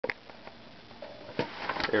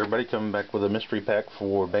Hey everybody, coming back with a mystery pack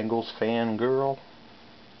for Bengals Fangirl.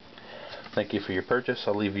 Thank you for your purchase.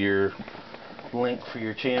 I'll leave your link for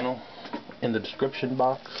your channel in the description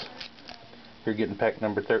box. You're getting pack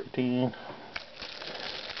number 13.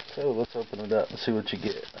 So let's open it up and see what you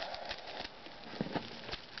get.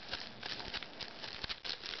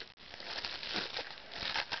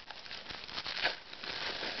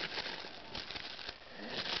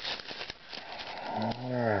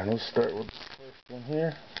 Alright, let's start with the first one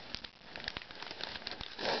here.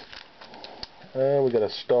 We got a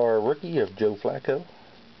star rookie of Joe Flacco,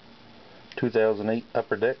 2008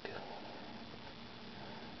 Upper Deck.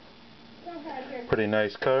 Pretty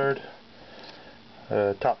nice card.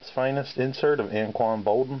 Topps Finest insert of Anquan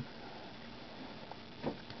Bolden.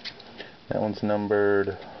 That one's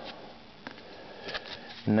numbered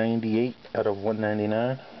 98 out of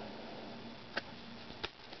 199.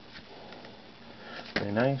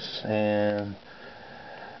 Very nice. And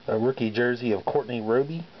a rookie jersey of Courtney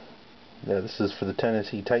Roby. Yeah, this is for the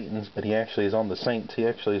Tennessee Titans, but he actually is on the Saints. He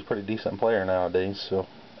actually is a pretty decent player nowadays, so.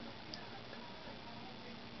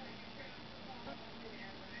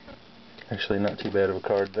 Actually not too bad of a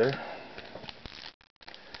card there.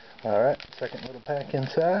 Alright, second little pack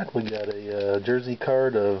inside. We got a jersey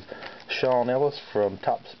card of Shaun Ellis from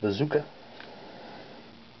Topps Bazooka.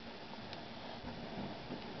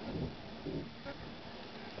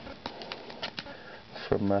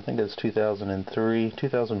 From, I think it's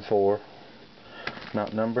 2004.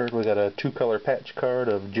 Not numbered. We got a two-color patch card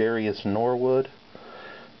of Jarius Norwood.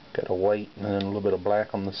 Got a white and then a little bit of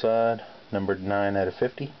black on the side. Numbered 9 out of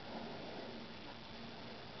 50.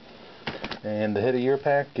 And the hit of your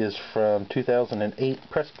pack is from 2008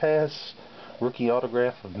 Press Pass rookie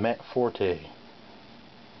autograph of Matt Forte.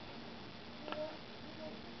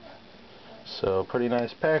 So pretty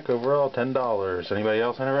nice pack overall, $10. Anybody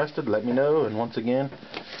else interested? Let me know. And once again,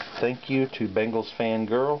 thank you to Bengals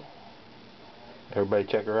Fangirl. Everybody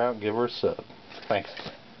check her out, give her a sub. Thanks.